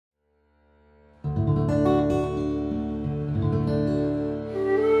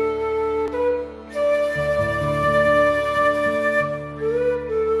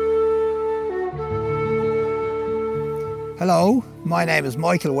Hello, my name is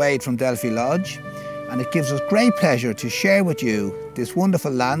Michael Wade from Delphi Lodge, and it gives us great pleasure to share with you this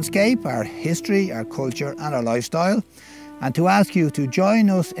wonderful landscape, our history, our culture and our lifestyle, and to ask you to join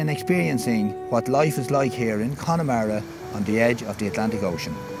us in experiencing what life is like here in Connemara on the edge of the Atlantic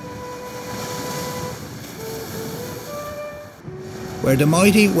Ocean. Where the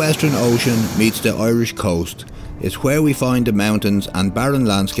mighty Western Ocean meets the Irish coast is where we find the mountains and barren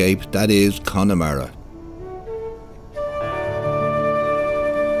landscape that is Connemara.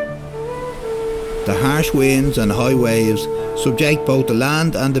 The harsh winds and high waves subject both the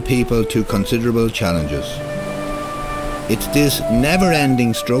land and the people to considerable challenges. It's this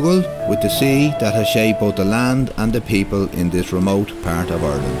never-ending struggle with the sea that has shaped both the land and the people in this remote part of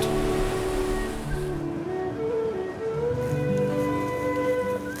Ireland.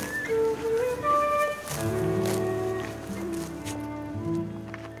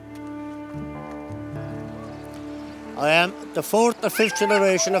 I am the fourth or fifth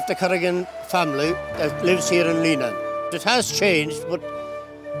generation of the Corrigan family that lives here in Leenan. It has changed, but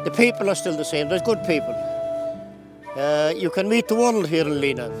the people are still the same. They're good people. You can meet the world here in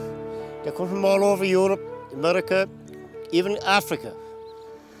Leenan. They come from all over Europe, America, even Africa.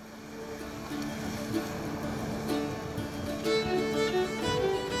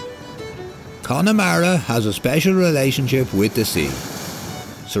 Connemara has a special relationship with the sea,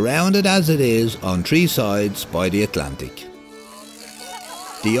 surrounded as it is on three sides by the Atlantic.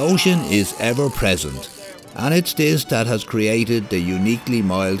 The ocean is ever present, and it's this that has created the uniquely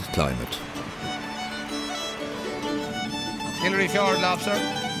mild climate. Hillary Fjord lobster.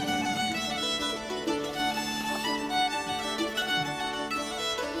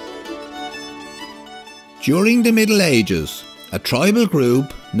 During the Middle Ages, a tribal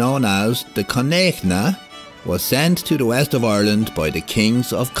group known as the Connacht was sent to the west of Ireland by the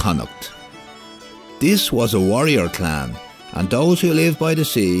kings of Connacht. This was a warrior clan, and those who lived by the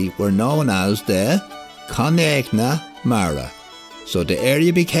sea were known as the Connemara, so the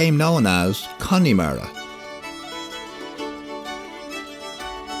area became known as Connemara.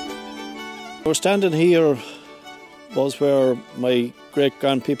 We're standing here was where my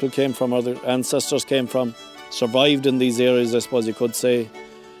great-grandpeople came from, or their ancestors came from, survived in these areas, I suppose you could say.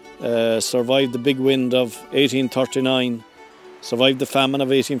 Survived the big wind of 1839, survived the famine of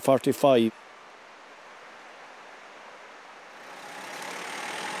 1845.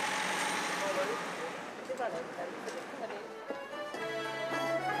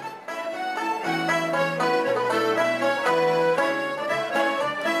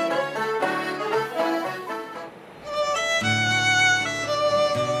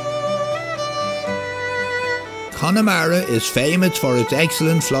 Connemara is famous for its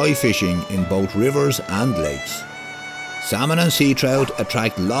excellent fly fishing in both rivers and lakes. Salmon and sea trout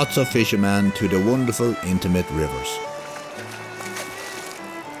attract lots of fishermen to the wonderful intimate rivers.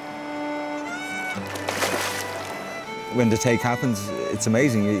 When the take happens, it's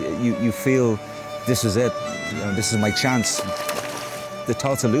amazing. You feel this is it. This is my chance. The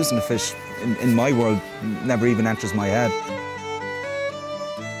thoughts of losing the fish in my world never even enters my head.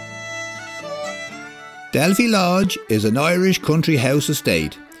 Delphi Lodge is an Irish country house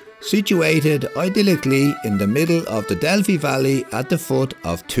estate, situated idyllically in the middle of the Delphi Valley at the foot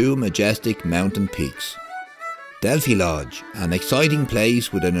of two majestic mountain peaks. Delphi Lodge, an exciting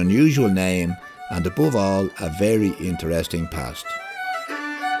place with an unusual name and above all a very interesting past.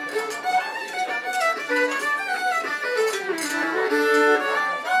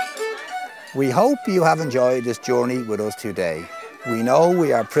 We hope you have enjoyed this journey with us today. We know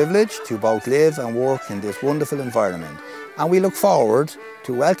we are privileged to both live and work in this wonderful environment, and we look forward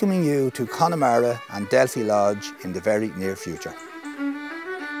to welcoming you to Connemara and Delphi Lodge in the very near future.